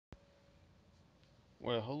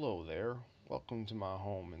Well, hello there. Welcome to my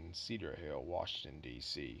home in Cedar Hill, Washington,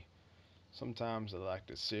 D.C. Sometimes I like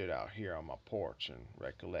to sit out here on my porch and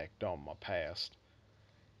recollect on my past.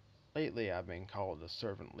 Lately, I've been called a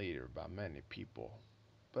servant leader by many people,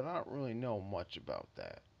 but I don't really know much about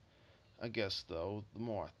that. I guess, though, the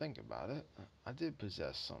more I think about it, I did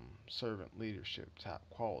possess some servant leadership type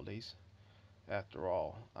qualities. After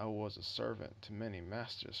all, I was a servant to many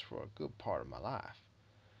masters for a good part of my life.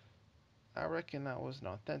 I reckon I was an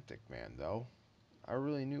authentic man, though. I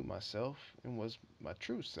really knew myself and was my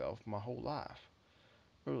true self my whole life.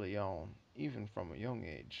 Early on, even from a young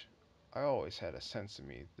age, I always had a sense of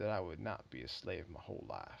me that I would not be a slave my whole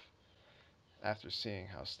life. After seeing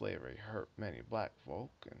how slavery hurt many black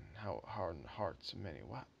folk and how it hardened the hearts of many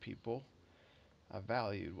white people, I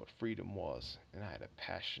valued what freedom was, and I had a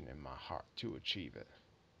passion in my heart to achieve it,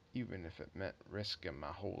 even if it meant risking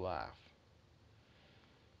my whole life.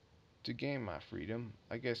 To gain my freedom,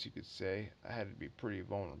 I guess you could say I had to be pretty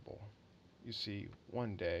vulnerable. You see,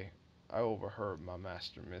 one day I overheard my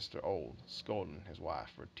master, Mr. Old, scolding his wife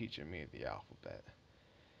for teaching me the alphabet.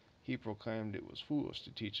 He proclaimed it was foolish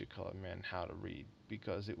to teach a colored man how to read,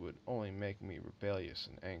 because it would only make me rebellious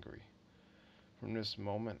and angry. From this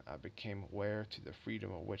moment I became aware to the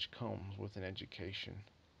freedom of which comes with an education.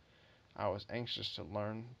 I was anxious to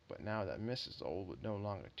learn, but now that Mrs. Old would no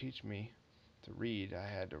longer teach me to read, I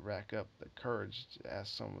had to rack up the courage to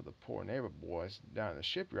ask some of the poor neighbor boys down in the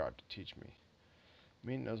shipyard to teach me.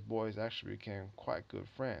 Me and those boys actually became quite good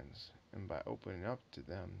friends, and by opening up to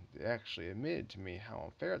them, they actually admitted to me how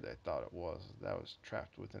unfair they thought it was that I was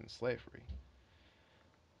trapped within slavery.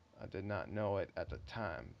 I did not know it at the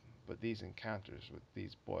time, but these encounters with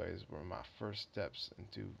these boys were my first steps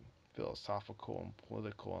into philosophical and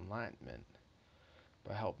political enlightenment.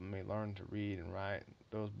 By helping me learn to read and write,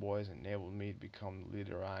 those boys enabled me to become the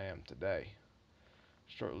leader I am today.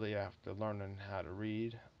 Shortly after learning how to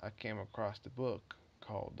read, I came across a book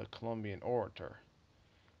called The Columbian Orator.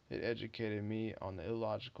 It educated me on the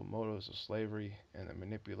illogical motives of slavery and the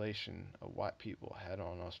manipulation of white people had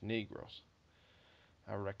on us Negroes.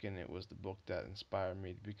 I reckon it was the book that inspired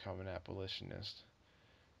me to become an abolitionist.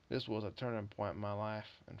 This was a turning point in my life,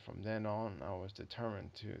 and from then on I was determined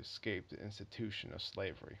to escape the institution of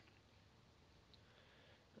slavery.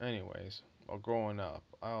 Anyways, while growing up,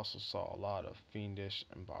 I also saw a lot of fiendish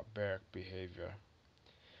and barbaric behavior.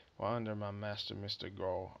 While under my master, Mr.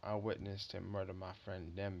 Grohl, I witnessed him murder my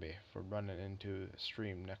friend Demby for running into a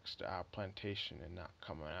stream next to our plantation and not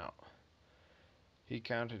coming out. He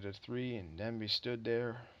counted to three, and Demby stood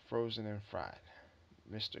there, frozen and fried.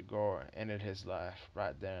 Mr. Gore ended his life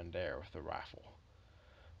right then and there with a rifle.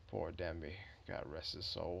 Poor Demby, God rest his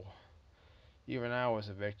soul. Even I was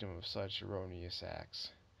a victim of such erroneous acts.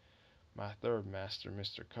 My third master,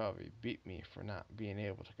 Mr. Covey, beat me for not being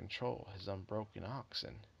able to control his unbroken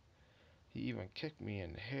oxen. He even kicked me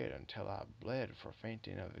in the head until I bled for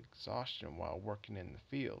fainting of exhaustion while working in the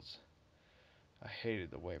fields. I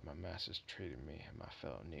hated the way my masters treated me and my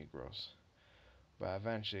fellow Negroes, but I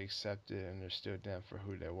eventually accepted and understood them for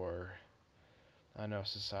who they were. I know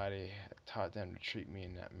society had taught them to treat me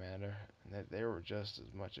in that manner, and that they were just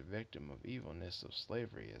as much a victim of evilness of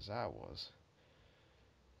slavery as I was.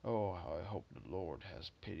 Oh, how I hope the Lord has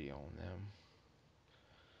pity on them.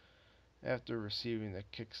 After receiving the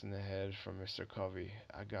kicks in the head from Mr. Covey,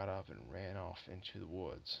 I got up and ran off into the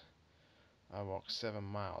woods. I walked 7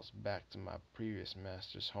 miles back to my previous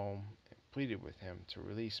master's home and pleaded with him to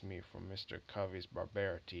release me from Mr. Covey's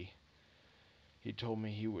barbarity. He told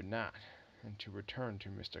me he would not, and to return to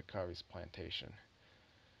Mr. Covey's plantation.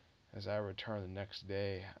 As I returned the next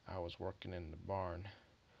day, I was working in the barn.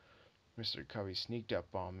 Mr. Covey sneaked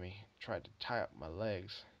up on me, tried to tie up my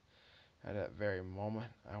legs. At that very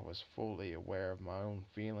moment, I was fully aware of my own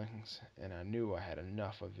feelings, and I knew I had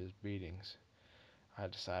enough of his beatings. I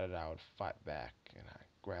decided I would fight back, and I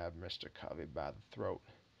grabbed Mr. Covey by the throat.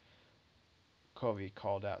 Covey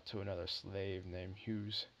called out to another slave named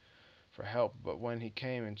Hughes for help, but when he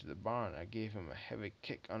came into the barn, I gave him a heavy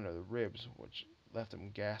kick under the ribs, which left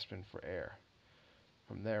him gasping for air.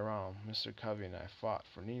 From there on, Mr. Covey and I fought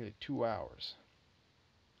for nearly 2 hours.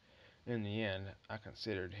 In the end, I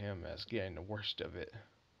considered him as getting the worst of it,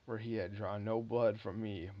 for he had drawn no blood from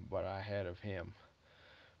me, but I had of him.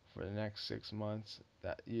 For the next 6 months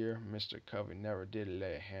that year, Mr. Covey never did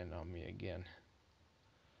lay a hand on me again.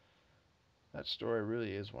 That story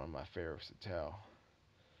really is one of my favorites to tell.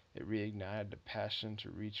 It reignited the passion to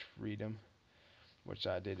reach freedom, which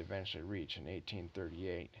I did eventually reach in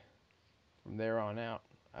 1838. From there on out,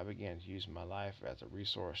 I began to use my life as a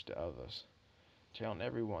resource to others, telling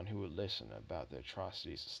everyone who would listen about the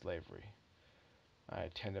atrocities of slavery. I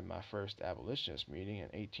attended my first abolitionist meeting in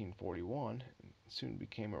 1841 and soon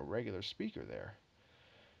became a regular speaker there.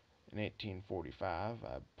 In 1845,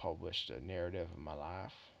 I published a narrative of my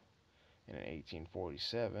life, and in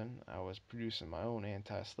 1847, I was producing my own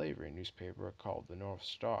anti slavery newspaper called the North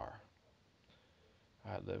Star.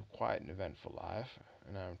 I lived quite an eventful life,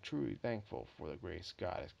 and I am truly thankful for the grace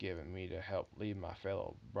God has given me to help lead my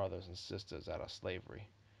fellow brothers and sisters out of slavery.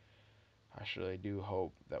 I surely do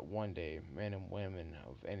hope that one day men and women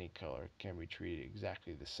of any color can be treated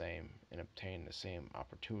exactly the same and obtain the same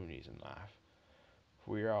opportunities in life.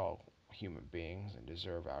 For we are all human beings and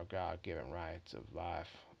deserve our God given rights of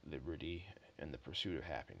life, liberty, and the pursuit of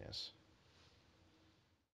happiness.